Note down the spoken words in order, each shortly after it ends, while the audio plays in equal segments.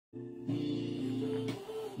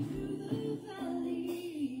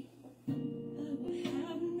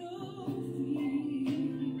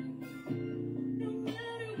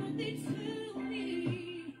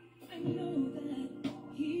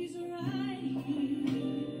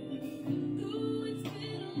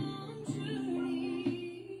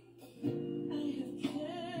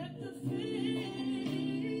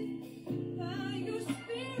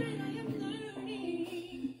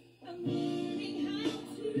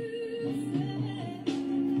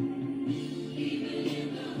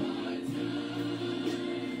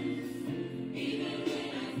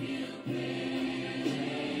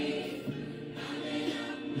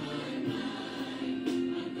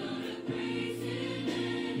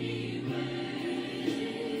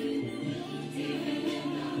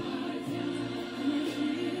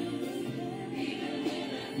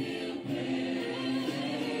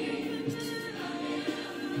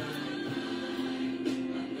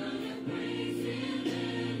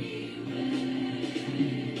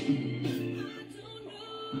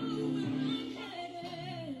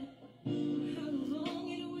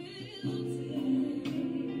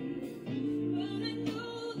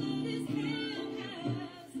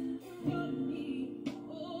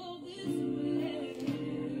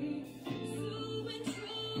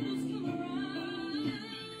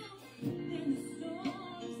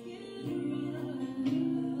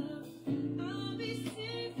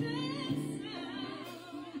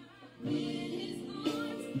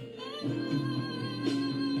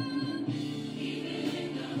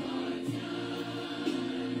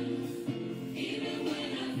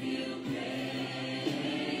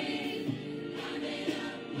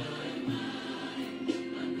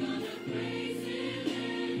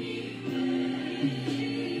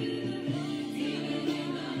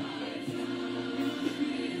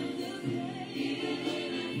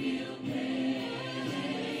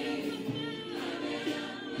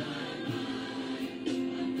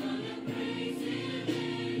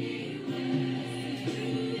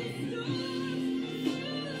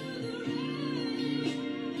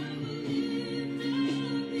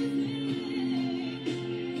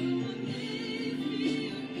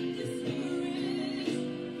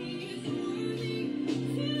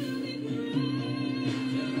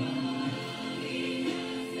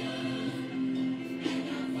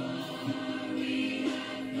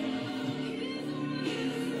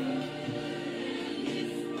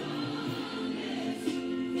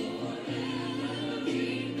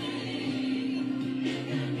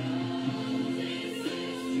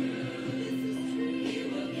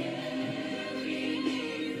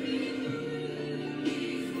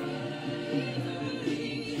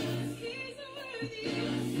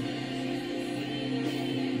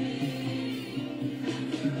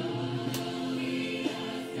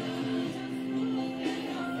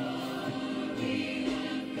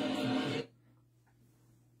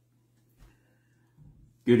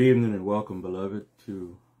Good evening and welcome, beloved,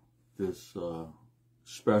 to this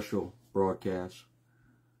special broadcast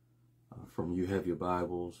from You Have Your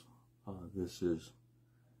Bibles. This is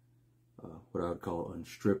what I would call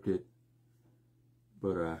unscripted,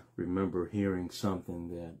 but I remember hearing something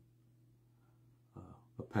that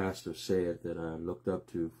a pastor said that I looked up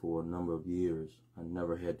to for a number of years. I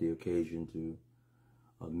never had the occasion to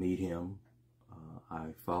meet him.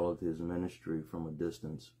 I followed his ministry from a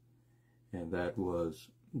distance, and that was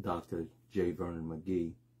Dr. J. Vernon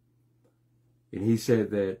McGee. And he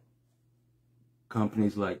said that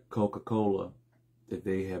companies like Coca-Cola, that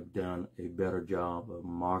they have done a better job of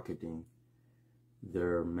marketing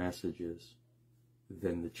their messages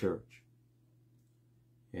than the church.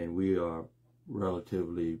 And we are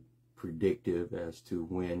relatively predictive as to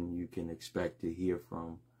when you can expect to hear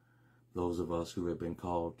from those of us who have been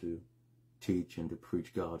called to teach and to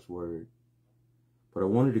preach God's word. But I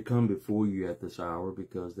wanted to come before you at this hour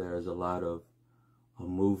because there is a lot of a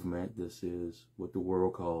movement. This is what the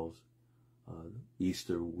world calls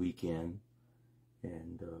Easter weekend.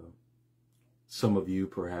 And some of you,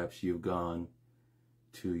 perhaps you've gone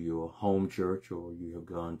to your home church or you have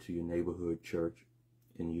gone to your neighborhood church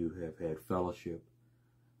and you have had fellowship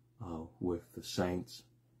with the saints,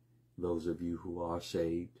 those of you who are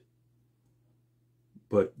saved.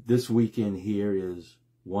 But this weekend here is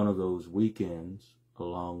one of those weekends,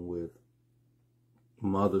 along with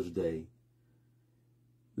Mother's Day,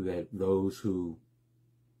 that those who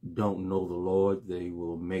don't know the Lord, they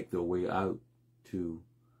will make their way out to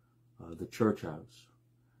the church house,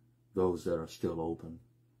 those that are still open.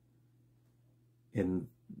 And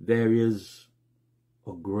there is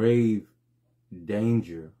a grave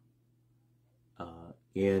danger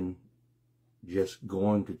in just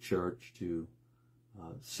going to church to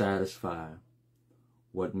satisfy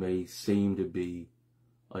what may seem to be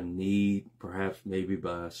a need, perhaps maybe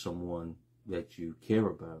by someone that you care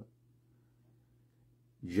about,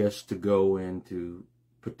 just to go and to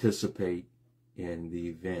participate in the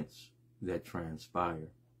events that transpire.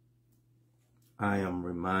 I am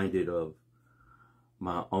reminded of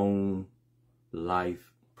my own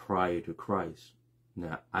life prior to Christ.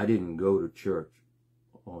 Now, I didn't go to church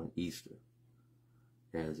on Easter,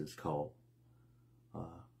 as it's called.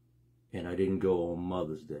 And I didn't go on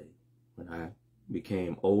Mother's Day. When I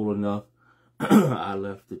became old enough, I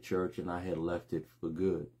left the church, and I had left it for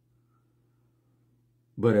good.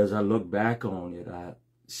 But as I look back on it, I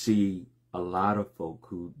see a lot of folk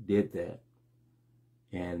who did that,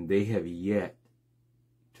 and they have yet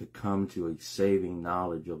to come to a saving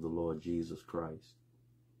knowledge of the Lord Jesus Christ.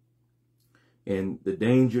 And the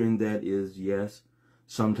danger in that is, yes,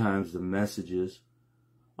 sometimes the messages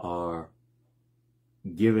are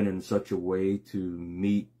given in such a way to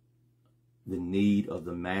meet the need of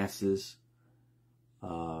the masses,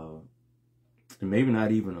 and maybe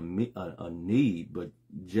not even a need, but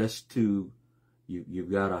just to,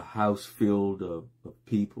 you've got a house filled of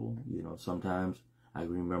people. You know, sometimes I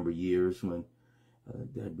remember years when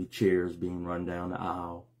there'd be chairs being run down the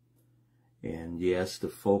aisle, and yes, the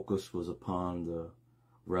focus was upon the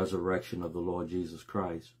resurrection of the Lord Jesus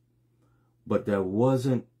Christ, but there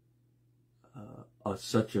wasn't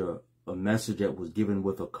such a message that was given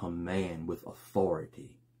with a command, with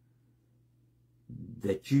authority,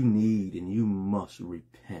 that you need and you must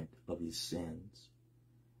repent of your sins,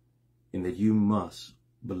 and that you must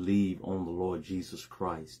believe on the Lord Jesus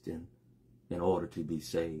Christ in order to be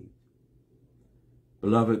saved.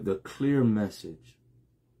 Beloved, the clear message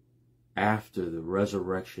after the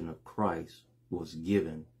resurrection of Christ was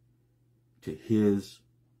given to his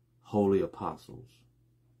holy apostles,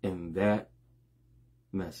 and that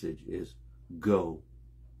message is go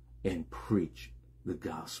and preach the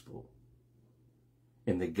gospel.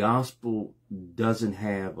 And the gospel doesn't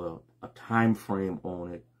have a time frame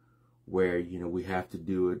on it where, you know, we have to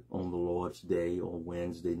do it on the Lord's Day or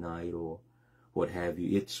Wednesday night or what have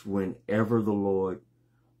you. It's whenever the Lord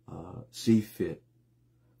see fit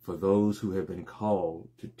for those who have been called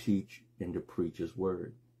to teach and to preach his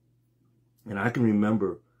word. And I can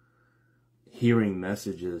remember hearing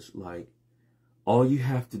messages like, all you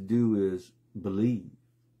have to do is believe.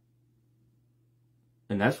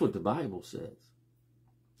 And that's what the Bible says.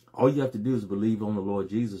 All you have to do is believe on the Lord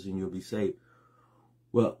Jesus and you'll be saved.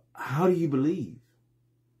 Well, how do you believe?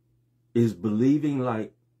 Is believing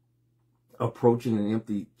like approaching an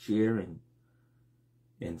empty chair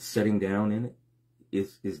and sitting down in it?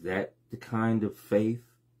 Is that the kind of faith?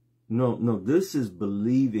 No, this is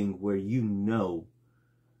believing where you know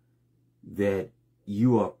that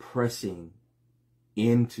you are pressing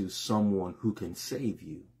into someone who can save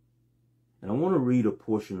you. And I want to read a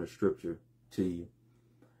portion of scripture to you.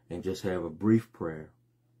 and just have a brief prayer,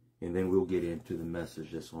 and then we'll get into the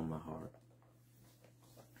message that's on my heart.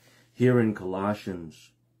 Here in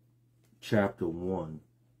Colossians chapter 1,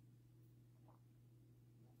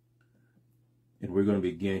 and we're going to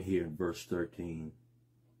begin here in verse 13.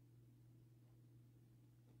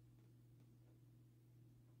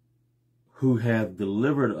 Who have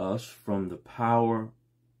delivered us from the power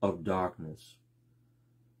of darkness.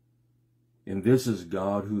 And this is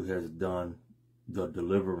God who has done the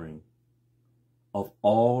delivering of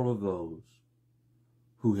all of those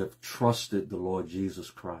who have trusted the Lord Jesus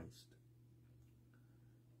Christ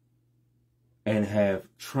and have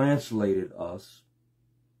translated us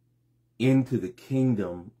into the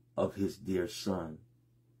kingdom of his dear Son.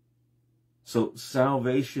 So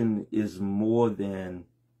salvation is more than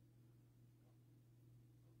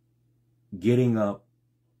getting up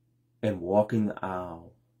and walking the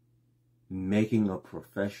aisle, making a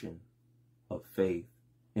profession of faith,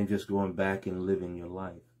 and just going back and living your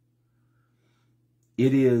life.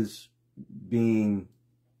 It is being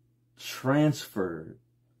transferred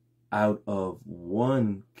out of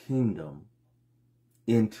one kingdom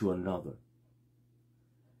into another.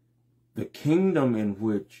 The kingdom in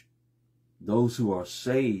which those who are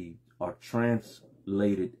saved are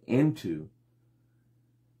translated into,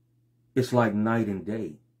 it's like night and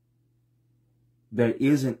day. There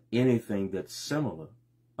isn't anything that's similar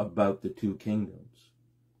about the two kingdoms.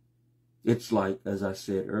 It's like, as I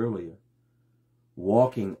said earlier,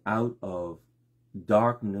 walking out of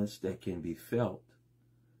darkness that can be felt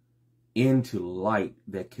into light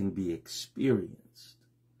that can be experienced,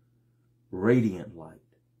 radiant light.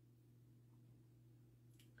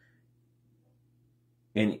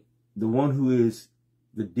 And the one who is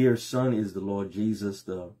the dear Son is the Lord Jesus,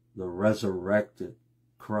 the resurrected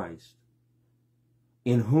Christ,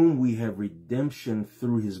 in whom we have redemption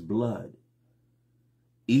through his blood,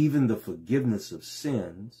 even the forgiveness of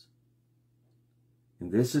sins.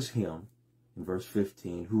 And this is him, in verse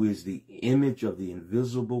 15, who is the image of the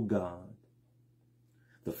invisible God,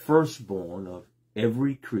 the firstborn of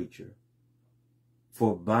every creature.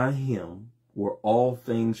 For by him were all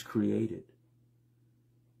things created,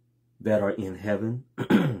 that are in heaven,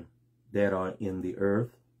 that are in the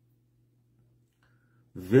earth,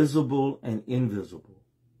 visible and invisible,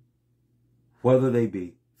 whether they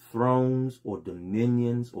be thrones or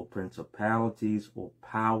dominions or principalities or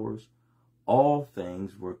powers. All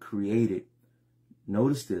things were created.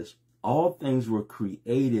 Notice this. All things were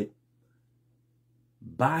created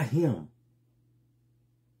by him.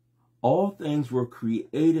 All things were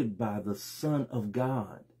created by the Son of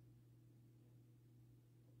God.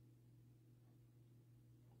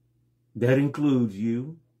 That includes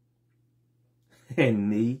you and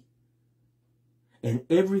me and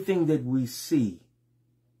everything that we see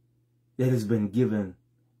that has been given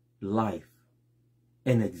life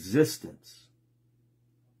and existence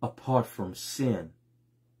apart from sin,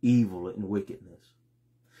 evil, and wickedness.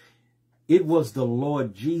 It was the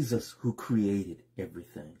Lord Jesus who created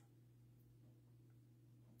everything.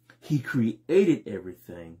 He created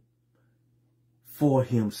everything for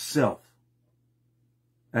himself.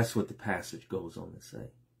 That's what the passage goes on to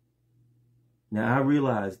say. Now, I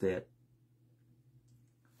realize that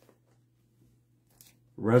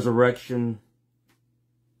Resurrection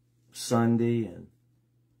Sunday, and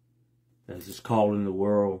as it's called in the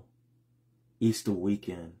world, Easter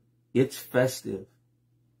weekend, it's festive,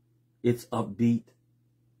 it's upbeat,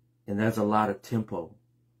 and there's a lot of tempo.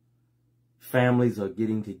 Families are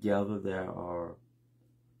getting together. There are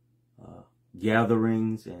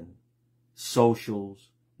gatherings and socials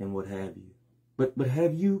and what have you. But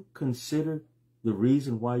have you considered the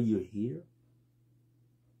reason why you're here?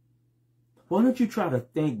 Why don't you try to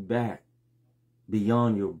think back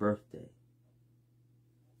beyond your birthday?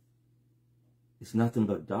 It's nothing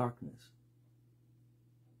but darkness.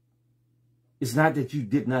 It's not that you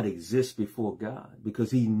did not exist before God, because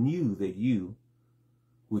he knew that you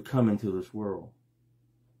would come into this world.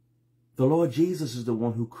 The Lord Jesus is the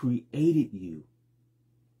one who created you.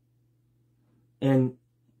 And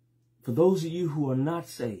for those of you who are not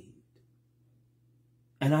saved,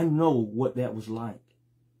 and I know what that was like,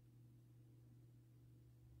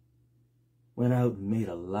 when I made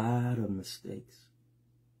a lot of mistakes,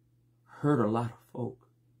 hurt a lot of folk,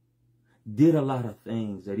 did a lot of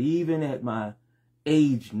things that even at my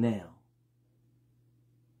age now,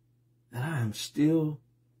 that I am still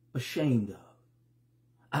ashamed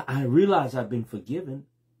of. I realize I've been forgiven,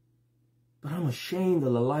 but I'm ashamed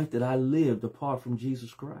of the life that I lived apart from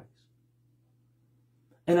Jesus Christ.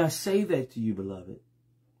 And I say that to you, beloved,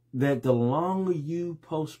 that the longer you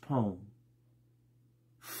postpone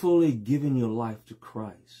fully given your life to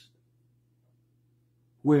Christ,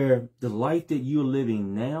 where the life that you're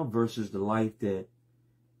living now versus the life that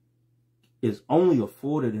is only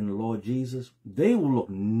afforded in the Lord Jesus, they will look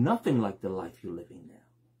nothing like the life you're living now.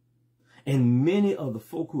 And many of the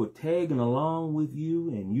folk who are tagging along with you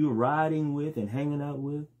and you're riding with and hanging out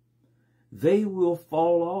with, they will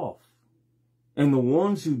fall off. And the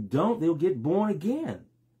ones who don't, they'll get born again.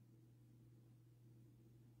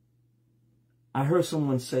 I heard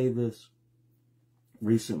someone say this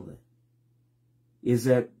recently, is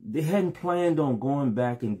that they hadn't planned on going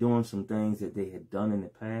back and doing some things that they had done in the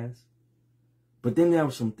past. But then there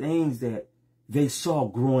were some things that they saw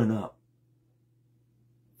growing up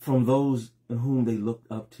from those in whom they looked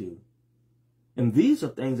up to. And these are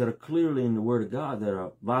things that are clearly in the Word of God that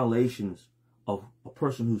are violations of a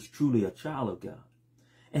person who's truly a child of God.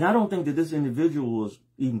 And I don't think that this individual was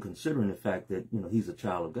even considering the fact that, he's a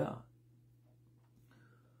child of God.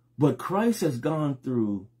 But Christ has gone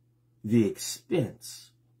through the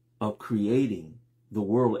expense of creating the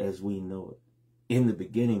world as we know it. In the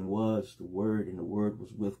beginning was the Word, and the Word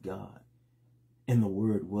was with God, and the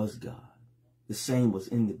Word was God. The same was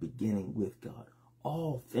in the beginning with God.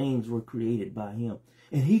 All things were created by him,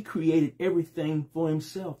 and he created everything for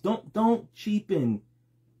himself. Don't cheapen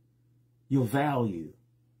your value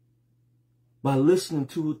by listening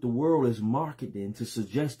to what the world is marketing to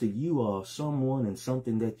suggest that you are someone and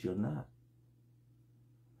something that you're not.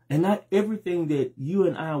 And not everything that you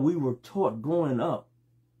and we were taught growing up,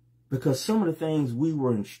 because some of the things we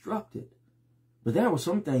were instructed, but there were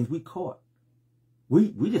some things we caught.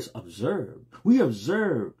 We just observed. We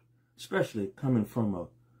observed, especially coming from a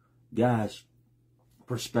guy's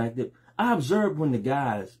perspective. I observed when the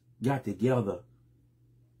guys got together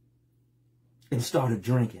and started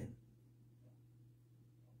drinking.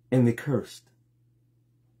 And they cursed.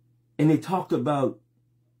 And they talked about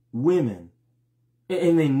women.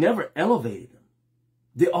 And they never elevated them.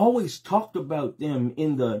 They always talked about them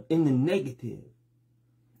in the negative.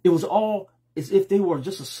 It was all as if they were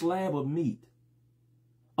just a slab of meat.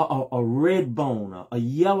 A red bone, a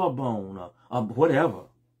yellow bone, whatever.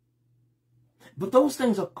 But those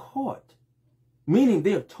things are caught, meaning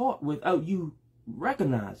they're taught without you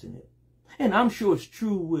recognizing it. And I'm sure it's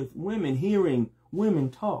true with women, hearing women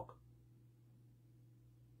talk.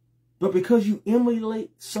 But because you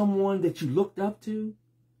emulate someone that you looked up to,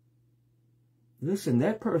 listen,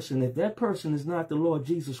 that person, if that person is not the Lord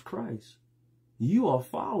Jesus Christ, you are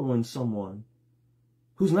following someone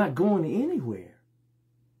who's not going anywhere.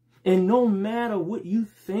 And no matter what you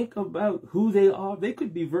think about who they are, they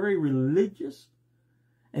could be very religious,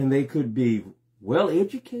 and they could be well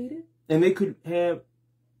educated, and they could have,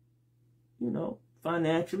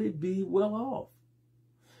 financially be well off.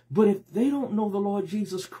 But if they don't know the Lord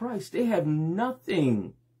Jesus Christ, they have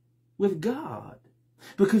nothing with God,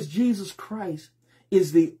 because Jesus Christ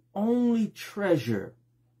is the only treasure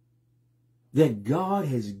that God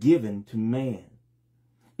has given to man,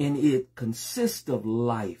 and it consists of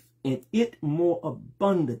life, and it more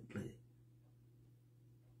abundantly.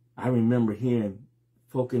 I remember hearing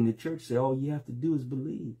folk in the church say, all you have to do is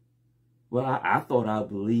believe. Well, I thought I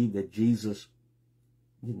believed that Jesus,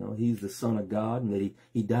 he's the Son of God, and that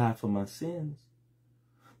he died for my sins.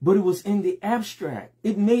 But it was in the abstract.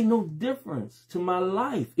 It made no difference to my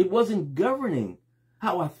life. It wasn't governing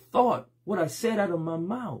how I thought, what I said out of my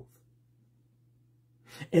mouth.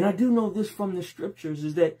 And I do know this from the scriptures,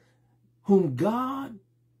 is that whom God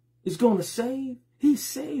is going to save, he's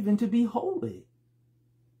saving to be holy,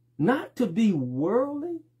 not to be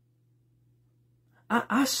worldly.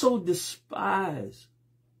 I so despise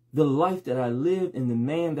the life that I lived and the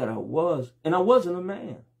man that I was, and I wasn't a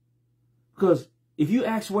man. Because if you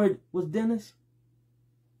ask where was Dennis,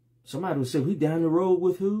 somebody would say, well, he down the road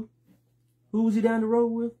with who? Who was he down the road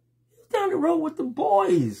with? He was down the road with the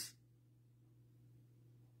boys.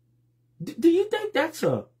 Do you think that's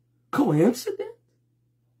a coincidence?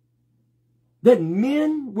 That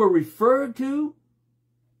men were referred to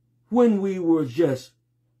when we were just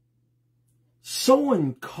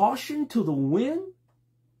sowing caution to the wind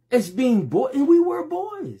as being boys, and we were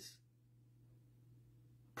boys.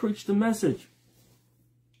 Preached a message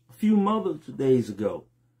a few Mother's Days ago.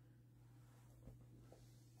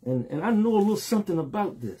 And I know a little something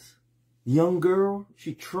about this. Young girl,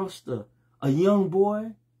 she trusts a young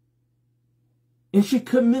boy. And she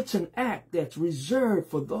commits an act that's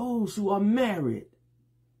reserved for those who are married.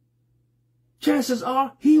 Chances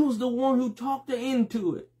are he was the one who talked her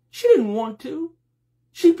into it. She didn't want to.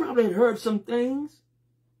 She probably had heard some things.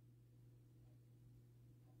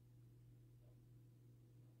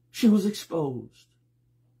 She was exposed.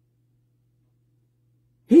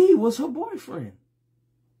 He was her boyfriend.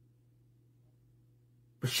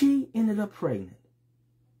 But she ended up pregnant.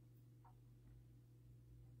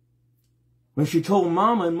 When she told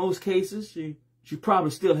mama, in most cases, she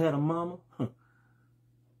probably still had a mama.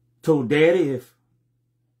 Told daddy if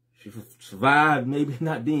she survived, maybe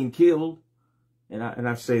not being killed. And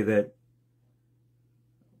I say that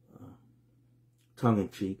tongue in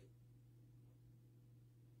cheek.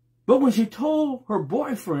 But when she told her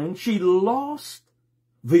boyfriend, she lost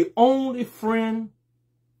the only friend,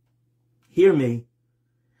 hear me,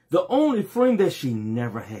 the only friend that she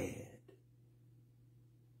never had.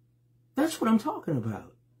 That's what I'm talking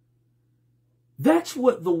about. That's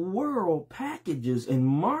what the world packages and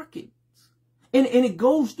markets. And it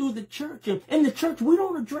goes through the church. And in the church, we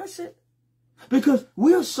don't address it. Because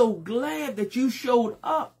we're so glad that you showed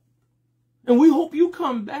up. And we hope you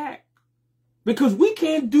come back. Because we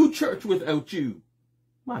can't do church without you.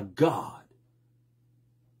 My God.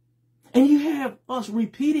 And you have us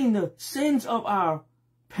repeating the sins of our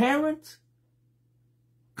parents.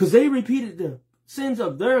 Because they repeated the sins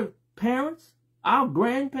of their parents, our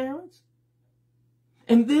grandparents.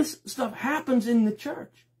 And this stuff happens in the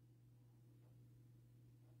church.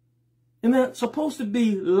 And there's supposed to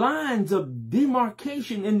be lines of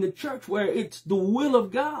demarcation in the church where it's the will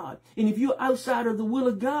of God. And if you're outside of the will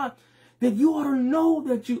of God, then you ought to know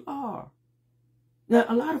that you are. Now,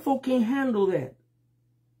 a lot of folk can't handle that.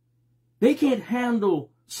 They can't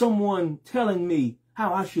handle someone telling me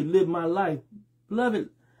how I should live my life. Beloved,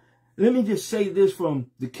 let me just say this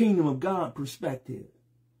from the kingdom of God perspective.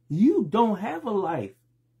 You don't have a life.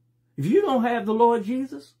 If you don't have the Lord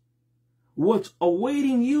Jesus, what's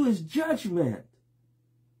awaiting you is judgment.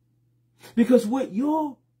 Because what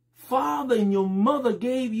your father and your mother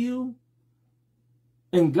gave you,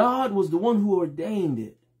 and God was the one who ordained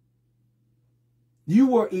it. You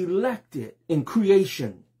were elected in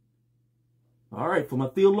creation. All right, for my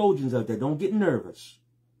theologians out there, don't get nervous.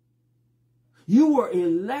 You were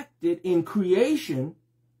elected in creation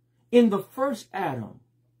in the first Adam,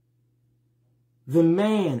 the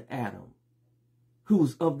man Adam, who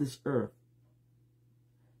was of this earth.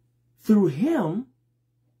 Through him,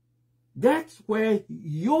 that's where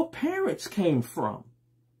your parents came from.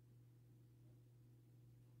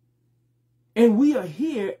 And we are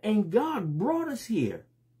here, and God brought us here.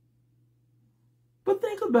 But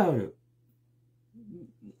think about it.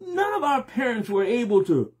 None of our parents were able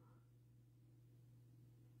to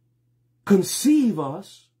conceive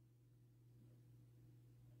us,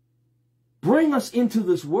 bring us into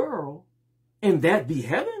this world, and that be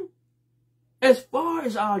heaven. As far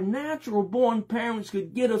as our natural born parents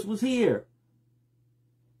could get us was here.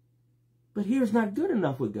 But here's not good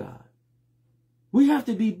enough with God. We have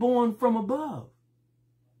to be born from above.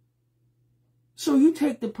 So you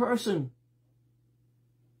take the person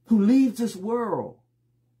who leaves this world,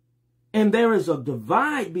 and there is a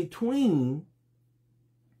divide between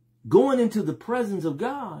going into the presence of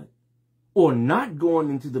God or not going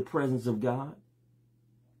into the presence of God.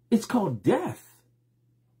 It's called death.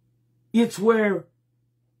 It's where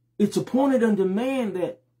it's appointed unto man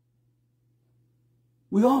that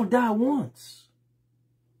we all die once.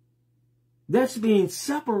 That's being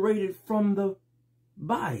separated from the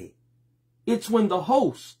body. It's when the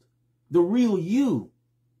host, the real you,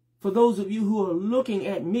 for those of you who are looking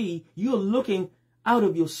at me, you're looking out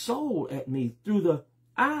of your soul at me through the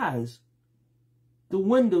eyes, the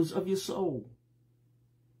windows of your soul.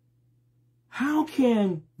 How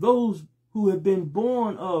can those who have been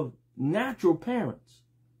born of natural parents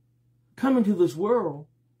come into this world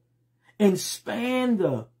and span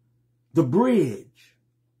the bridge,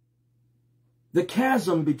 the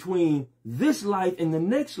chasm between this life and the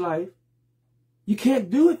next life? You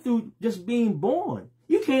can't do it through just being born.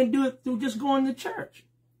 You can't do it through just going to church.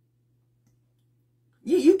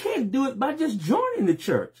 You can't do it by just joining the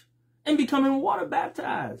church and becoming water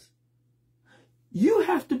baptized. You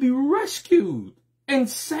have to be rescued and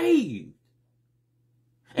saved.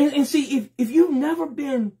 And see, if you've never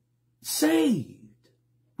been saved,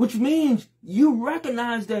 which means you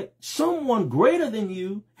recognize that someone greater than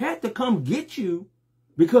you had to come get you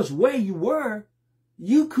because where you were,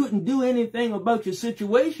 you couldn't do anything about your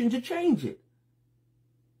situation to change it.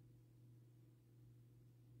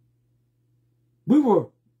 We were,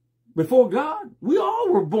 before God, we all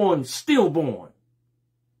were born, stillborn.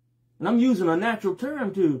 And I'm using a natural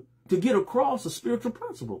term to get across a spiritual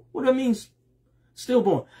principle. What that means,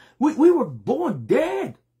 stillborn. We were born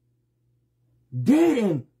dead. Dead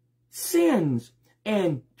in sins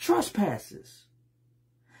and trespasses.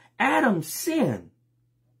 Adam's sin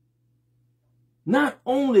not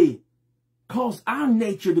only caused our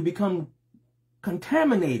nature to become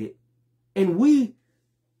contaminated, and we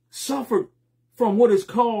suffered from what is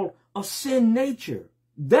called a sin nature.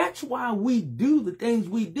 That's why we do the things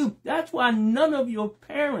we do. That's why none of your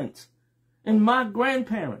parents and my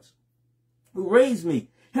grandparents who raised me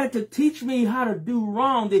had to teach me how to do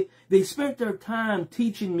wrong. They spent their time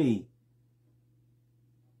teaching me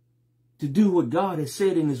to do what God has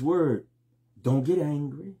said in his word. Don't get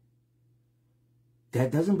angry.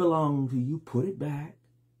 That doesn't belong to you. Put it back.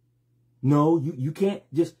 No, you can't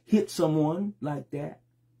just hit someone like that.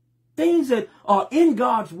 Things that are in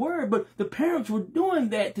God's word, but the parents were doing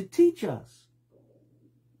that to teach us.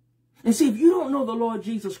 And see, if you don't know the Lord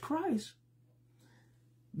Jesus Christ,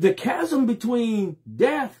 the chasm between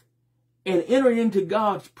death and entering into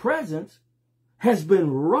God's presence has been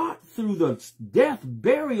wrought through the death,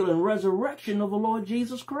 burial, and resurrection of the Lord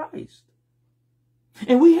Jesus Christ.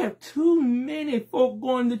 And we have too many folk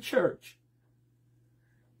going to church,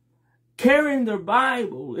 carrying their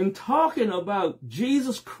Bible and talking about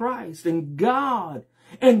Jesus Christ and God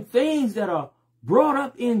and things that are brought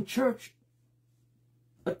up in church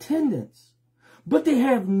attendance. But they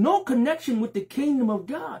have no connection with the kingdom of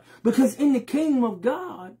God, because in the kingdom of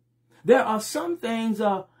God, there are some things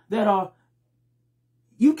that are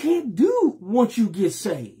you can't do once you get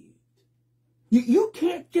saved. You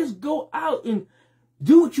can't just go out and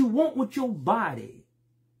do what you want with your body,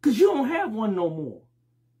 because you don't have one no more.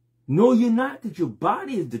 Know you not that your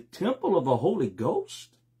body is the temple of the Holy Ghost?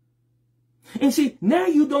 And see, now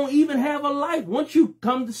you don't even have a life once you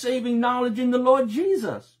come to saving knowledge in the Lord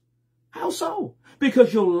Jesus. How so?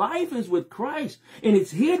 Because your life is with Christ, and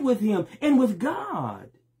it's hid with him and with God.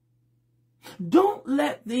 Don't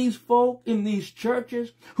let these folk in these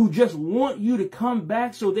churches who just want you to come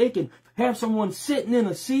back so they can have someone sitting in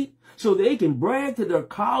a seat, so they can brag to their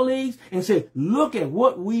colleagues and say, look at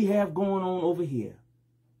what we have going on over here.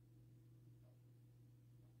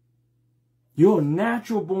 Your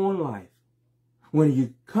natural born life, when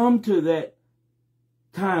you come to that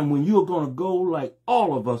time when you're going to go like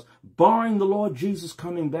all of us, barring the Lord Jesus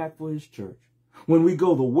coming back for his church, when we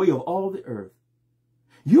go the way of all the earth,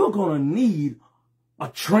 you're going to need a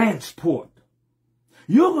transport.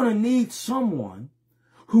 You're going to need someone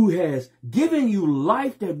who has given you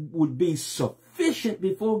life that would be sufficient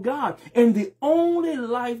before God. And the only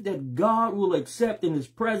life that God will accept in his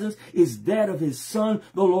presence is that of his Son,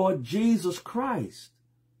 the Lord Jesus Christ.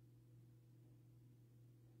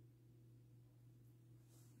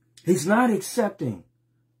 He's not accepting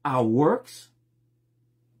our works.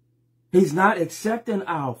 He's not accepting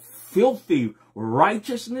our filthy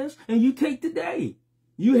righteousness. And you take today,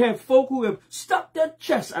 you have folk who have stuck their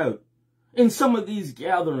chests out in some of these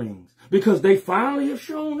gatherings because they finally have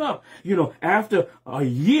shown up. You know, after a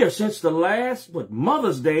year since the last,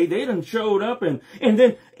 Mother's Day, they done showed up, and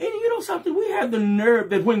you know something, we have the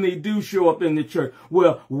nerve that when they do show up in the church,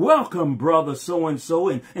 well, welcome brother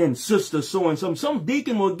so-and-so and sister so-and-so. Some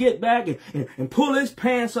deacon will get back and pull his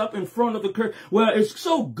pants up in front of the curtain. Well, it's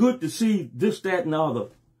so good to see this, that, and the other.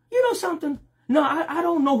 You know something? No, I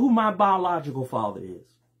don't know who my biological father is.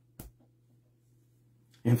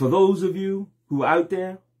 And for those of you who are out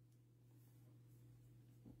there,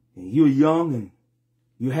 and you're young and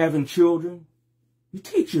you're having children, you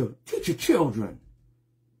teach your children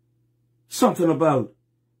something about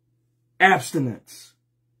abstinence,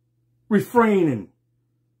 refraining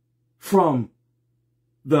from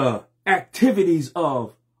the activities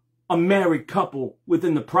of a married couple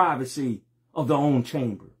within the privacy of their own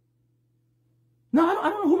chamber. No, I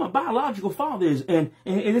don't know who my biological father is. And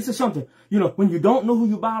this is something, you know, when you don't know who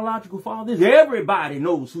your biological father is, everybody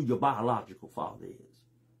knows who your biological father is.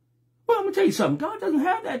 Well, I'm going to tell you something. God doesn't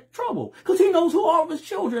have that trouble because he knows who all of his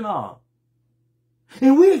children are.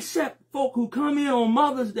 And we accept folk who come in on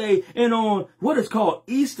Mother's Day and on what is called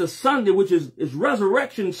Easter Sunday, which is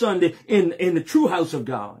Resurrection Sunday in the true house of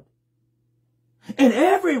God. And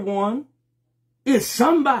everyone is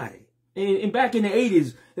somebody. And back in the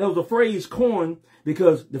 80s, there was a phrase coined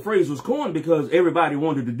because the phrase was coined because everybody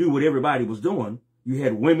wanted to do what everybody was doing. You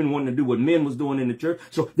had women wanting to do what men was doing in the church.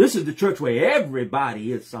 So this is the church where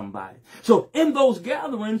everybody is somebody. So in those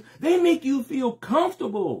gatherings, they make you feel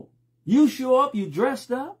comfortable. You show up, you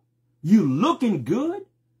dressed up, you looking good.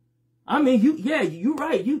 I mean, you're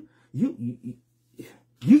right.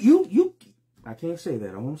 I can't say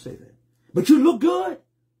that. I won't say that. But you look good.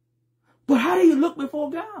 But how do you look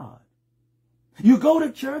before God? You go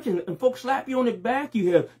to church and folks slap you on the back.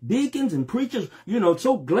 You have deacons and preachers, you know,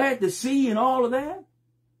 so glad to see you and all of that.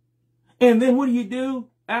 And then what do you do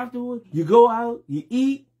afterwards? You go out, you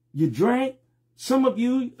eat, you drink. Some of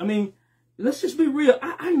you, I mean, let's just be real.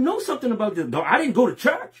 I know something about this. I didn't go to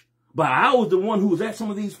church, but I was the one who was at some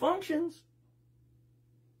of these functions.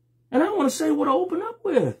 And I want to say what I open up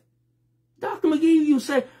with. Dr. McGee,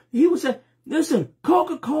 he would say, listen,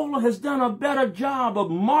 Coca-Cola has done a better job of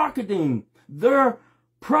marketing their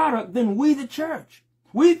product than we, the church.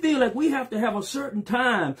 We feel like we have to have a certain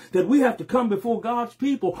time that we have to come before God's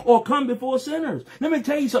people or come before sinners. Let me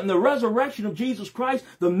tell you something. The resurrection of Jesus Christ,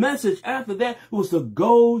 the message after that was to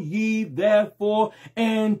go ye therefore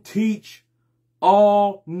and teach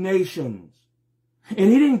all nations.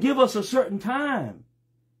 And he didn't give us a certain time.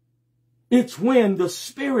 It's when the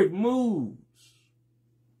Spirit moves.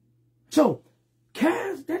 So,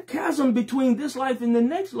 that chasm between this life and the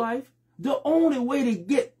next life, the only way to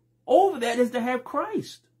get over that is to have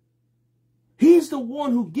Christ. He's the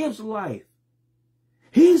one who gives life.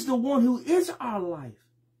 He's the one who is our life.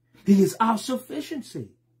 He is our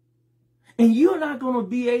sufficiency. And you're not going to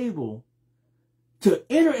be able to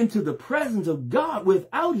enter into the presence of God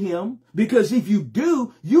without him, because if you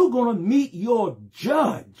do, you're going to meet your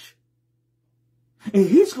judge. And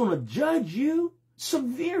he's going to judge you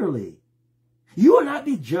severely. You will not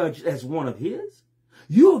be judged as one of his.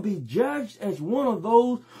 You will be judged as one of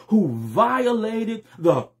those who violated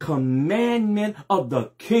the commandment of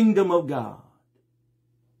the kingdom of God.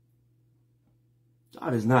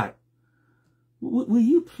 God is not. Will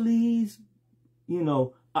you please,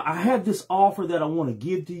 I have this offer that I want to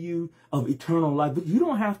give to you of eternal life, but you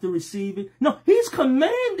don't have to receive it. No, he's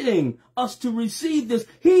commanding us to receive this.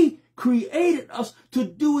 He created us to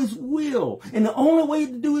do his will. And the only way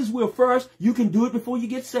to do his will, first, you can do it before you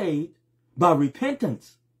get saved, by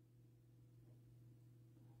repentance.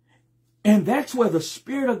 And that's where the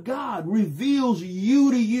Spirit of God reveals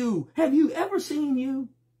you to you. Have you ever seen you?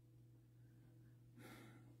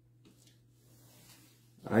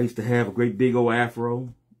 I used to have a great big old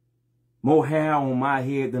afro, more hair on my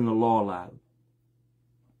head than the law allowed.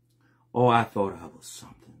 Oh, I thought I was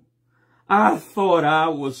something. I thought I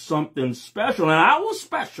was something special, and I was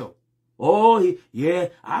special. Oh, yeah,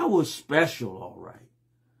 I was special, all right.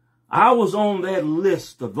 I was on that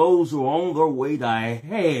list of those who are on their way to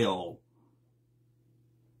hell.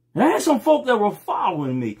 And I had some folk that were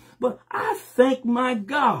following me, but I thank my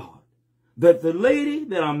God that the lady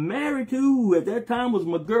that I'm married to, who at that time was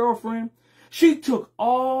my girlfriend, she took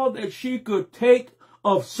all that she could take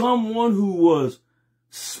of someone who was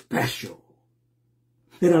special.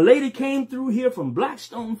 Then a lady came through here from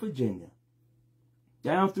Blackstone, Virginia,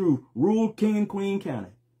 down through rural King and Queen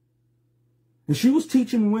County. And she was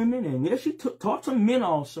teaching women, and yes, she taught some men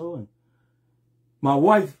also. And my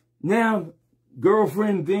wife, now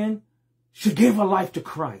girlfriend then, she gave her life to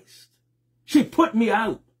Christ. She put me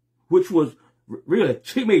out, which was really,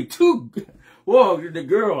 she made two. Whoa, the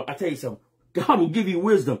girl, I tell you something, God will give you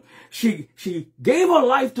wisdom. She gave her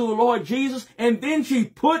life to the Lord Jesus, and then she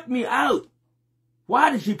put me out.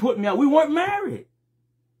 Why did she put me out? We weren't married.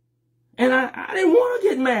 And I didn't want to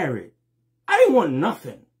get married. I didn't want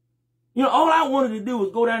nothing. All I wanted to do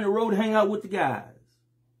was go down the road and hang out with the guys.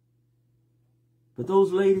 But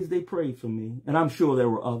those ladies, they prayed for me. And I'm sure there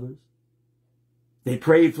were others. They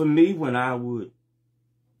prayed for me when I would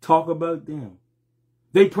talk about them.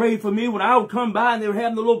 They prayed for me when I would come by and they were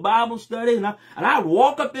having a little Bible study. And I'd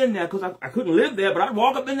walk up in there, because I couldn't live there, but I'd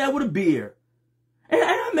walk up in there with a beer. And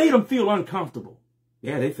I made them feel uncomfortable.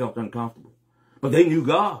 Yeah, they felt uncomfortable. But they knew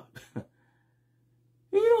God. And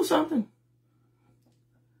you know something?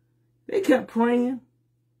 They kept praying.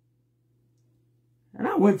 And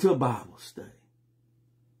I went to a Bible study.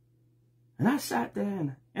 And I sat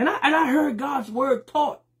there and I heard God's word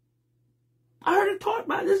taught. I heard it taught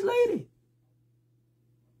by this lady.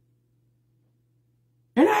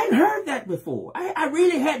 And I hadn't heard that before. I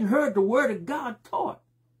really hadn't heard the word of God taught.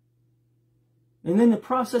 And in the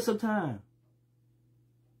process of time,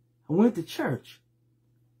 I went to church.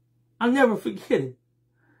 I'll never forget it.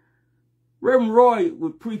 Reverend Roy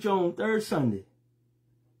would preach on third Sunday.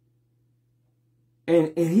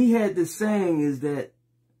 And he had this saying is that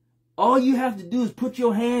all you have to do is put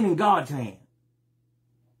your hand in God's hand.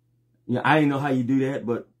 I didn't know how you do that,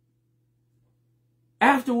 but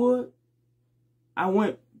afterward, I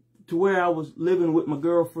went to where I was living with my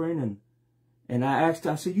girlfriend, and I asked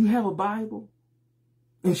her, I said, you have a Bible?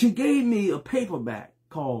 And she gave me a paperback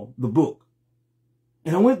called The Book.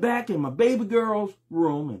 And I went back in my baby girl's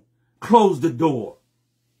room and closed the door.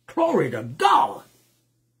 Glory to God.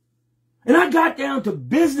 And I got down to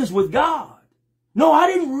business with God. No, I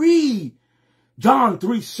didn't read John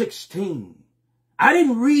 3:16. I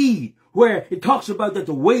didn't read where it talks about that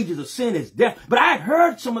the wages of sin is death. But I had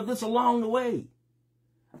heard some of this along the way.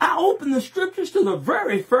 I opened the scriptures to the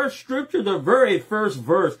very first scripture, the very first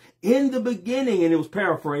verse. In the beginning, and it was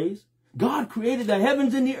paraphrased, God created the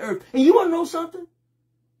heavens and the earth. And you want to know something?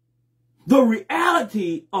 The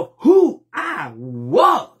reality of who I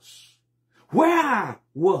was, where I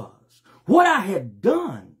was, what I had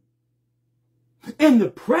done, in the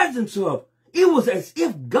presence of, it was as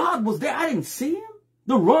if God was there. I didn't see him.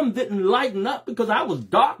 The room didn't lighten up because I was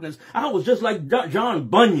darkness. I was just like John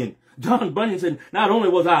Bunyan. John Bunyan said, not only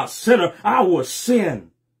was I a sinner, I was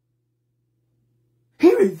sin.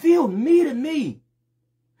 He revealed me to me.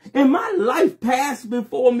 And my life passed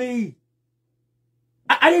before me.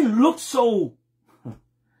 I didn't look so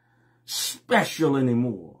special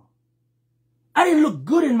anymore. I didn't look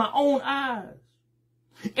good in my own eyes.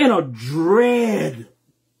 And a dread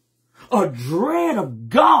of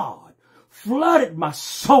God flooded my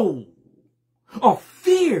soul. A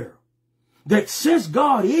fear that since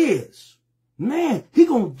God is, man, he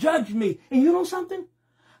gonna judge me. And you know something?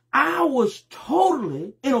 I was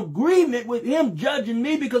totally in agreement with him judging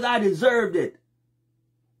me because I deserved it.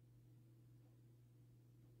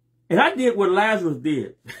 And I did what Lazarus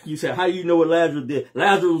did. You say, how do you know what Lazarus did?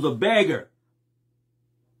 Lazarus was a beggar.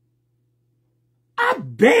 I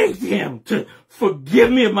begged him to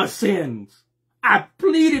forgive me of my sins. I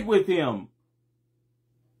pleaded with him.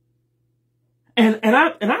 And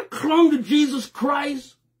I clung to Jesus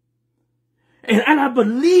Christ. And I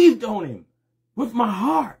believed on him with my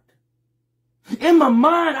heart. In my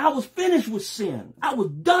mind, I was finished with sin. I was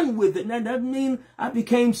done with it. And that doesn't mean I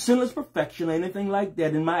became sinless perfection or anything like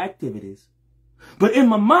that in my activities. But in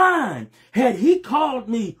my mind, had he called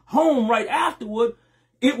me home right afterward,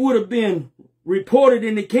 it would have been reported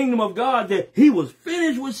in the kingdom of God that he was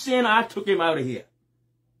finished with sin. I took him out of here.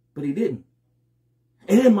 But he didn't.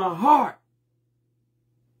 And in my heart,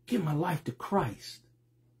 give my life to Christ.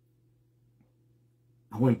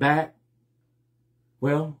 I went back.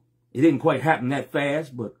 Well, it didn't quite happen that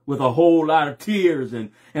fast, but with a whole lot of tears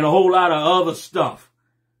and a whole lot of other stuff.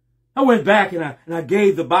 I went back and I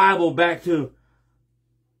gave the Bible back to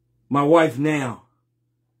my wife now.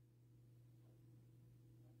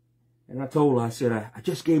 And I told her, I said, I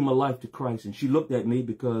just gave my life to Christ. And she looked at me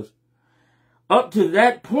because up to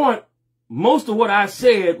that point, most of what I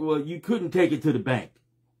said, well, you couldn't take it to the bank.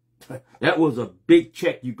 That was a big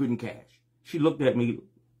check you couldn't cash. She looked at me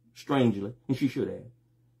strangely, and she should have.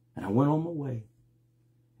 And I went on my way.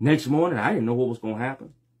 Next morning, I didn't know what was going to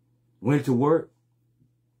happen. Went to work.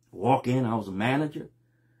 Walk in. I was a manager.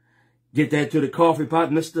 Get that to the coffee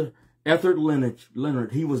pot. Mr. Ethert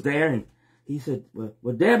Leonard, he was there, and he said, well,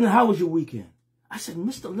 Dabney, how was your weekend? I said,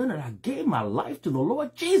 Mr. Leonard, I gave my life to the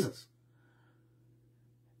Lord Jesus.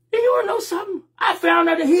 And you want to know something? I found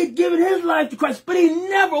out that he had given his life to Christ, but he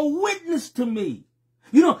never witnessed to me.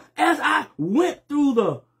 You know, as I went through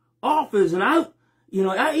the office and I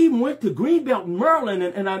even went to Greenbelt, Maryland,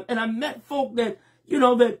 and I met folk that,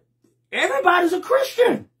 that everybody's a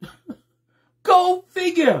Christian. Go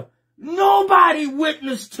figure. Nobody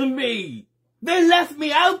witnessed to me. They left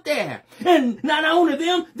me out there. And not only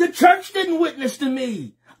them, the church didn't witness to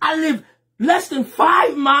me. I lived less than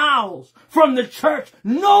 5 miles from the church.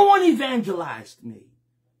 No one evangelized me.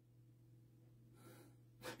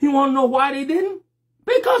 You want to know why they didn't?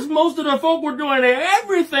 Because most of the folk were doing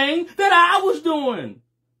everything that I was doing.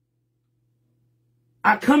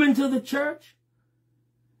 I come into the church,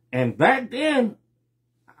 and back then,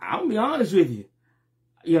 I'll be honest with you,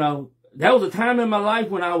 that was a time in my life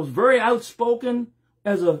when I was very outspoken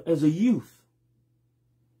as a youth.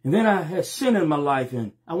 And then I had sin in my life,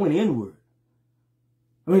 and I went inward.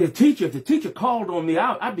 I mean, if the teacher called on me,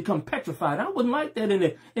 I'd become petrified. I wasn't like that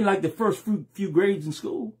in like the first few grades in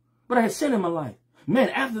school. But I had sin in my life. Man,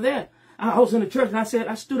 after that, I was in the church, and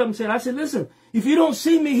I stood up and said, listen, if you don't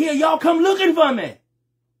see me here, y'all come looking for me.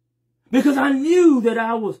 Because I knew that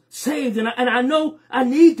I was saved, and I know I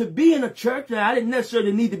need to be in a church. Now, I didn't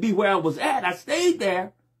necessarily need to be where I was at. I stayed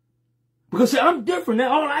there. Because, see, I'm different.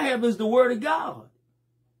 Now, all I have is the Word of God.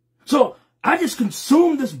 So, I just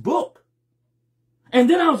consumed this book. And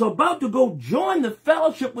then I was about to go join the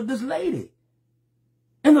fellowship with this lady.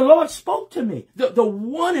 And the Lord spoke to me. The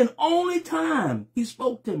one and only time he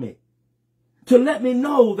spoke to me. To let me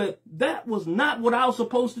know that was not what I was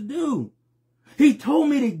supposed to do. He told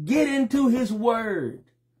me to get into his word.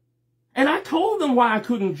 And I told them why I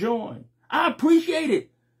couldn't join. I appreciated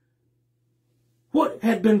what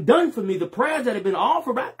had been done for me, the prayers that had been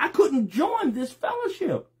offered. I couldn't join this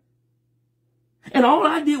fellowship. And all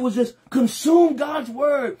I did was just consume God's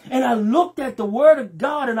word. And I looked at the word of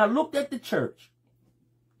God, and I looked at the church.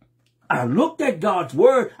 I looked at God's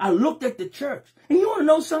word. I looked at the church. And you want to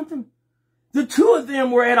know something? The two of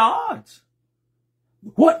them were at odds.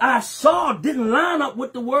 What I saw didn't line up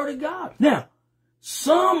with the Word of God. Now,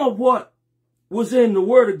 some of what was in the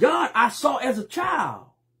Word of God I saw as a child.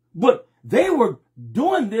 But they were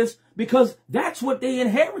doing this because that's what they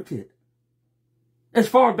inherited. As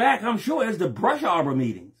far back, I'm sure, as the brush arbor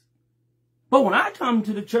meetings. But when I come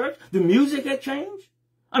to the church, the music had changed.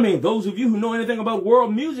 I mean, those of you who know anything about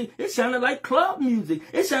world music, it sounded like club music.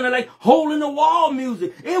 It sounded like hole-in-the-wall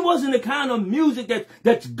music. It wasn't the kind of music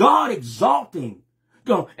that's God exalting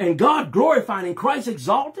and God glorifying and Christ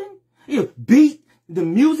exalting. The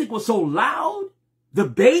music was so loud. The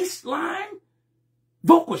bass line.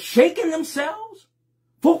 Folk were shaking themselves.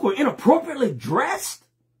 Folk were inappropriately dressed.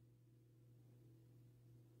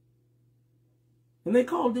 And they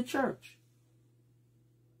called it church.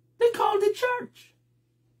 They called it church.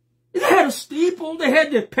 They had a steeple. They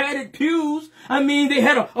had the padded pews. I mean, they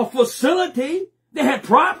had a facility. They had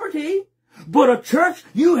property. But a church,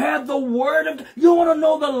 you have the Word of God. You want to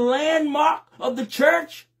know the landmark of the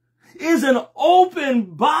church? Is an open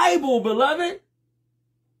Bible, beloved.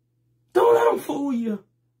 Don't let them fool you.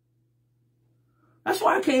 That's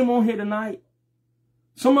why I came on here tonight.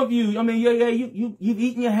 Some of you, I mean, you've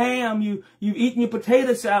eaten your ham, you've eaten your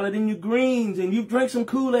potato salad and your greens, and you've drank some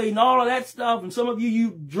Kool-Aid and all of that stuff. And some of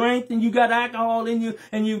you drank and you got alcohol in you,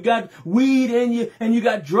 and you've got weed in you, and you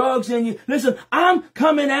got drugs in you. Listen, I'm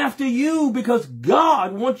coming after you because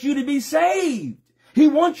God wants you to be saved. He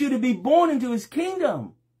wants you to be born into His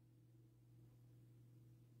kingdom.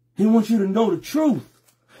 He wants you to know the truth.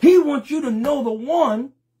 He wants you to know the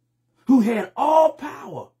one who had all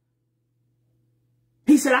power.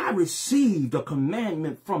 He said, I received a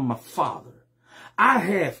commandment from my Father. I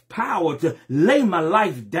have power to lay my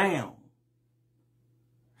life down.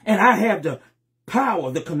 And I have the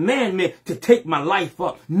power, the commandment to take my life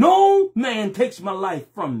up. No man takes my life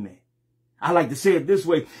from me. I like to say it this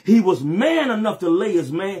way. He was man enough to lay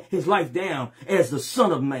his life down as the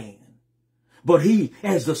Son of Man. But he,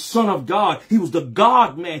 as the Son of God, he was the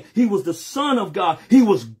God-man. He was the Son of God. He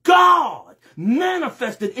was God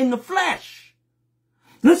manifested in the flesh.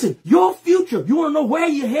 Listen, your future, you want to know where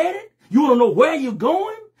you're headed? You want to know where you're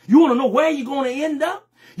going? You want to know where you're going to end up?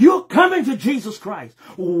 You're coming to Jesus Christ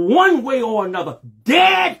one way or another,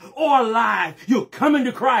 dead or alive. You're coming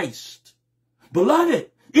to Christ.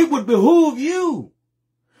 Beloved, it would behoove you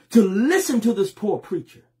to listen to this poor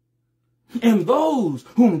preacher and those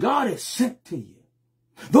whom God has sent to you,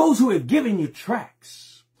 those who have given you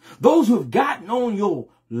tracts, those who have gotten on your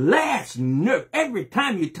last nerve. Every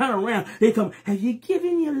time you turn around, they come, have you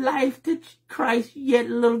given your life to Christ yet,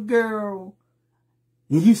 little girl?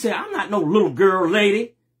 And you say, I'm not no little girl,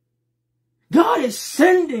 lady. God is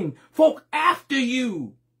sending folk after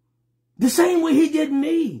you the same way He did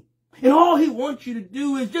me. And all He wants you to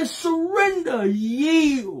do is just surrender,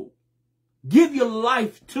 yield, give your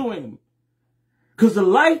life to Him. Because the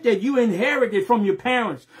life that you inherited from your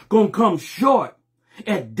parents gonna come short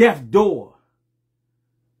at death's door.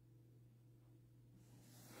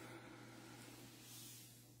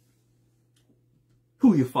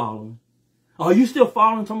 Who you following? Are you still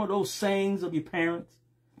following some of those sayings of your parents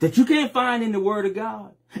that you can't find in the Word of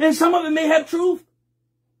God? And some of it may have truth.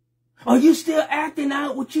 Are you still acting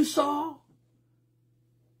out what you saw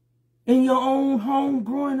in your own home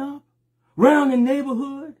growing up, around the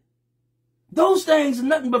neighborhood? Those things are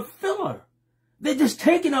nothing but filler. They're just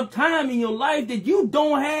taking up time in your life that you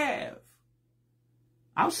don't have.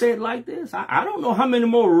 I'll say it like this. I don't know how many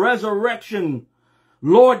more resurrection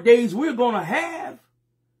Lord days we're going to have.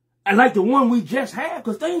 And like the one we just had,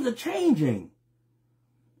 because things are changing.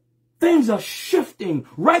 Things are shifting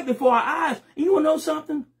right before our eyes. And you want to know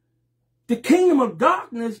something? The kingdom of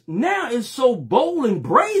darkness now is so bold and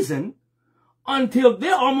brazen until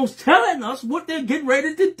they're almost telling us what they're getting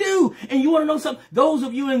ready to do. And you want to know something? Those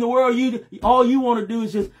of you in the world, all you want to do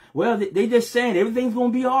is just, well, they just saying everything's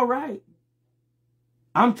going to be all right.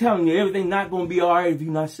 I'm telling you, everything's not going to be all right if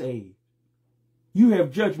you're not saved. You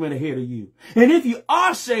have judgment ahead of you. And if you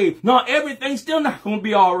are saved, no, everything's still not going to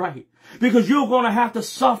be all right. Because you're going to have to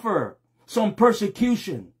suffer some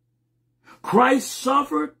persecution. Christ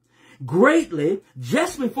suffered greatly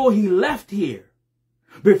just before He left here.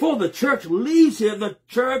 Before the church leaves here, the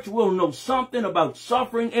church will know something about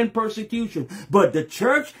suffering and persecution. But the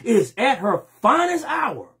church is at her finest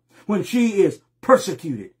hour when she is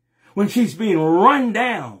persecuted, when she's being run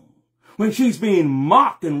down, when she's being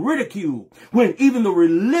mocked and ridiculed, when even the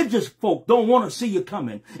religious folk don't want to see you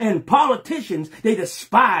coming, and politicians, they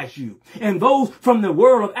despise you, and those from the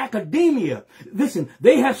world of academia, listen,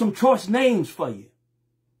 they have some choice names for you.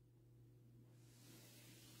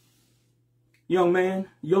 Young man,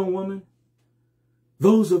 young woman,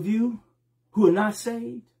 those of you who are not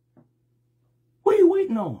saved, what are you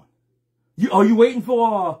waiting on? Are you waiting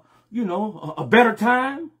for, a better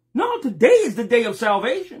time? No, today is the day of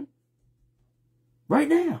salvation. Right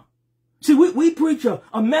now. See, we preach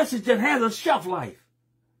a message that has a shelf life.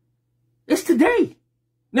 It's today.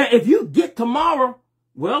 Now, if you get tomorrow,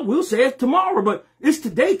 well, we'll say it's tomorrow, but it's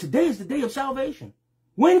today. Today is the day of salvation.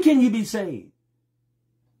 When can you be saved?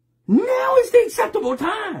 Now is the acceptable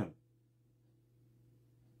time.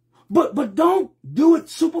 But don't do it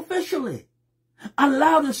superficially.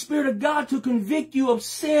 Allow the Spirit of God to convict you of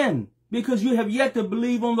sin because you have yet to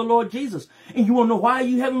believe on the Lord Jesus. And you want to know why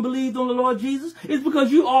you haven't believed on the Lord Jesus? It's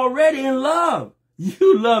because you're already in love.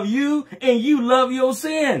 You love you and you love your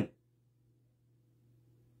sin.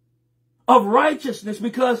 Of righteousness,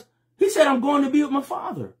 because he said, I'm going to be with my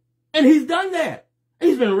Father. And he's done that.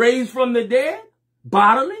 He's been raised from the dead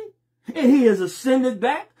bodily, and he has ascended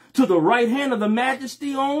back to the right hand of the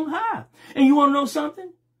majesty on high. And you want to know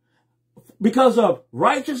something? Because of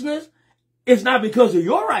righteousness, it's not because of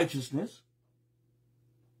your righteousness.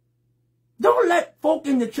 Don't let folk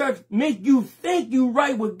in the church make you think you're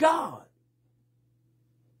right with God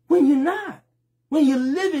when you're not, when you're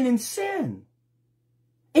living in sin.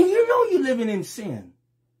 And you know you're living in sin.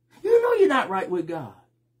 You know you're not right with God.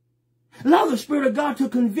 Allow the Spirit of God to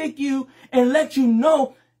convict you and let you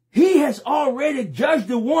know he has already judged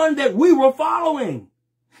the one that we were following.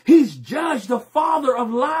 He's judged the father of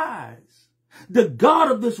lies, the God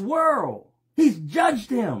of this world. He's judged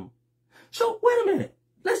him. So wait a minute.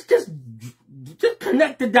 Let's just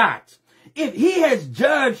connect the dots. If he has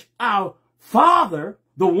judged our father,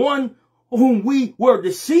 the one whom we were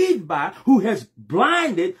deceived by, who has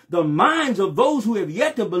blinded the minds of those who have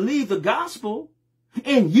yet to believe the gospel,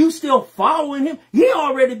 and you still following him, he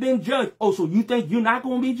already been judged. Oh, so you think you're not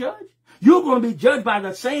going to be judged? You're going to be judged by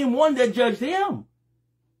the same one that judged him.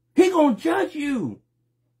 He going to judge you.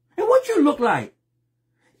 And what you look like?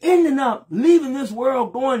 Ending up leaving this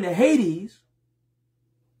world, going to Hades,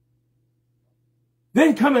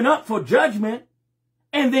 then coming up for judgment,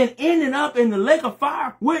 and then ending up in the lake of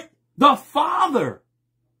fire with the father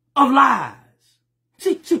of lies.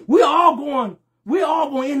 See, we're all going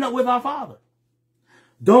to end up with our father.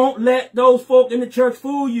 Don't let those folk in the church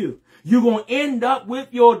fool you. You're going to end up with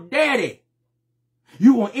your daddy.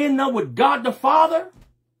 You're going to end up with God the Father.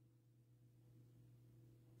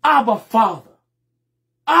 Abba Father.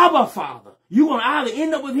 Abba Father. You're going to either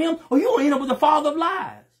end up with him or you're going to end up with the father of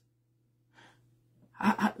lies.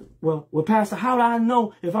 Well, Pastor, how do I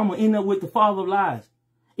know if I'm going to end up with the father of lies?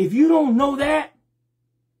 If you don't know that,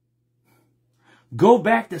 go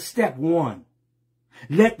back to step one.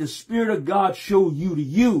 Let the Spirit of God show you to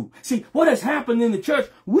you. See, what has happened in the church,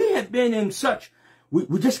 we have been in such,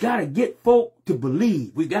 we just got to get folk to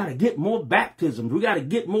believe. We got to get more baptisms. We got to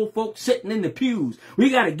get more folk sitting in the pews. We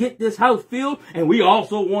got to get this house filled, and we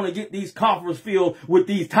also want to get these coffers filled with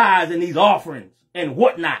these tithes and these offerings and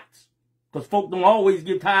whatnots. Because folk don't always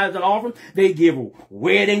give tithes and offerings. They give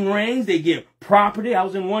wedding rings. They give property. I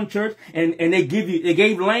was in one church, and they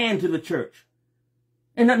gave land to the church.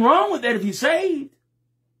 And nothing wrong with that if you're saved.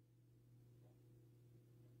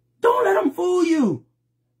 Don't let them fool you.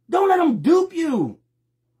 Don't let them dupe you.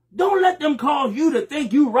 Don't let them cause you to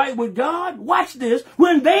think you right with God. Watch this.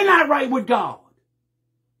 When they not right with God.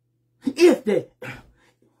 If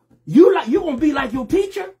you're going to be like your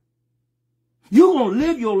teacher. You're going to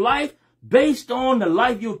live your life based on the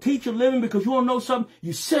life your teacher living because you want to know something.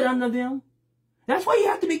 You sit under them. That's why you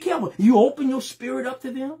have to be careful. You open your spirit up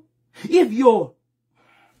to them. If you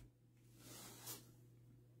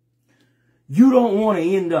don't want to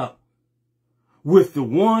end up with the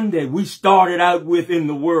one that we started out with in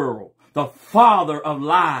the world, the father of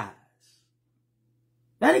lies.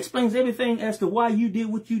 That explains everything as to why you did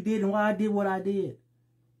what you did and why I did what I did.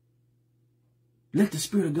 Let the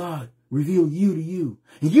Spirit of God reveal you to you.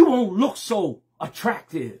 And you won't look so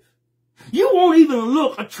attractive. You won't even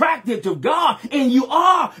look attractive to God, and you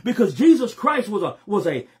are, because Jesus Christ was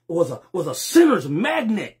a sinner's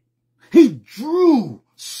magnet. He drew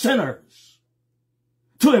sinners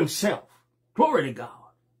to himself. Glory to God.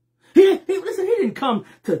 He didn't come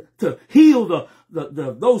to heal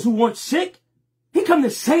those who weren't sick. He come to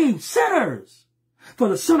save sinners. For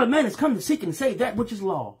the Son of Man has come to seek and save that which is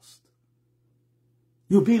lost.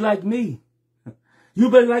 You'll be like me.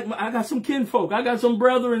 You'll be like I got some kinfolk. I got some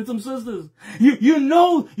brethren and some sisters. You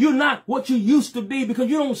know you're not what you used to be because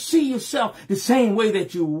you don't see yourself the same way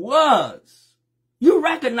that you was. You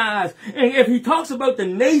recognize, and if he talks about the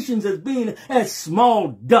nations as being as small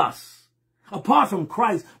dust, apart from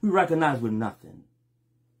Christ, we recognize we're nothing.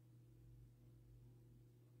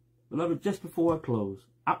 Beloved, just before I close,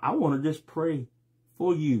 I want to just pray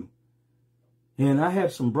for you. And I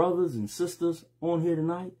have some brothers and sisters on here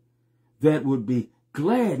tonight that would be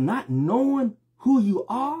glad, not knowing who you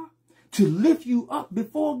are, to lift you up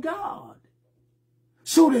before God,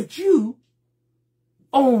 so that you,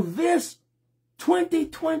 on this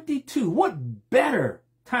 2022, what better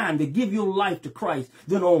time to give your life to Christ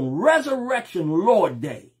than on Resurrection Lord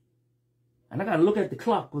Day? And I got to look at the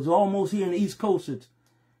clock, because almost here in the East Coast,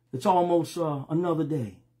 it's almost another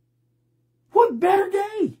day. What better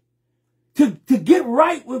day to get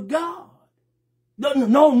right with God?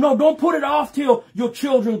 No, don't put it off till your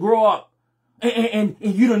children grow up. And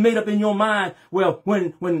you done made up in your mind, well,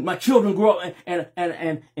 when my children grow up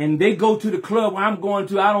and they go to the club where I'm going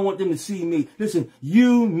to, I don't want them to see me. Listen,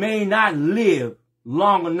 you may not live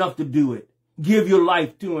long enough to do it. Give your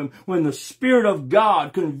life to him. When the Spirit of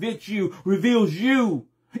God convicts you, reveals you,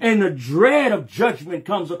 and the dread of judgment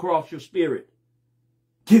comes across your spirit,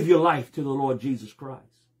 give your life to the Lord Jesus Christ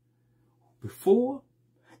before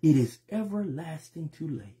it is everlasting too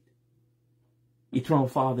late. Eternal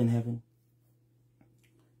Father in heaven,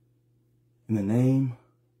 in the name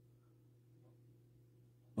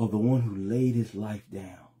of the one who laid his life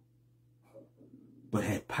down, but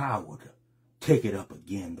had power to take it up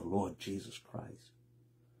again, the Lord Jesus Christ,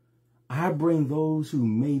 I bring those who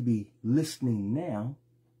may be listening now,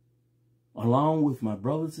 along with my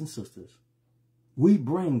brothers and sisters. We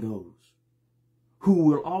bring those who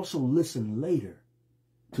will also listen later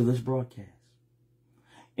to this broadcast.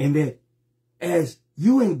 And that as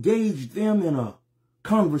you engage them in a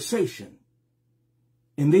conversation,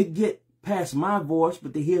 and they get past my voice,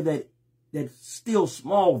 but they hear that still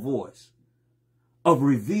small voice of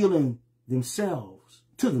revealing themselves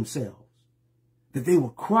to themselves, that they will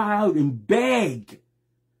cry out and beg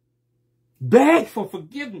for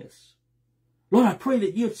forgiveness. Lord, I pray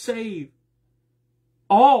that you'd save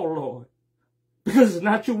all, Lord, because it's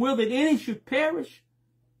not your will that any should perish,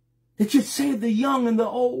 that you'd save the young and the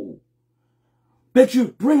old, that you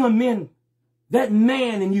bring them in. That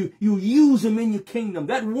man, and you use him in your kingdom.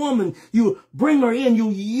 That woman, you bring her in, you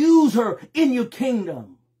use her in your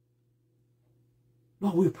kingdom.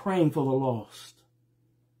 Lord, we're praying for the lost.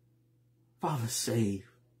 Father, save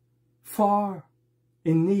far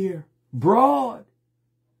and near, broad.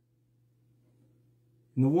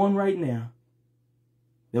 And the one right now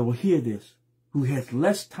that will hear this, who has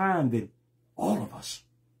less time than all of us,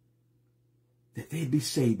 that they'd be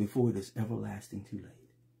saved before it is everlasting too late.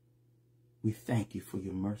 We thank you for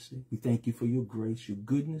your mercy. We thank you for your grace, your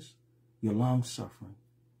goodness, your long suffering,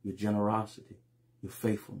 your generosity, your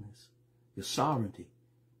faithfulness, your sovereignty.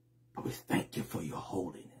 But we thank you for your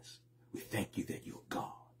holiness. We thank you that you're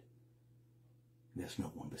God. There's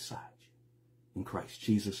no one beside you. In Christ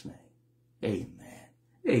Jesus' name, amen.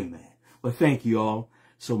 Amen. Well, thank you all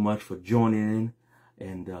so much for joining in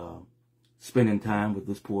and spending time with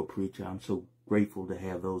this poor preacher. I'm so grateful to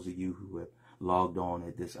have those of you who have logged on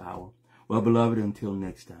at this hour. Well, beloved, until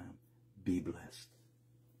next time, be blessed.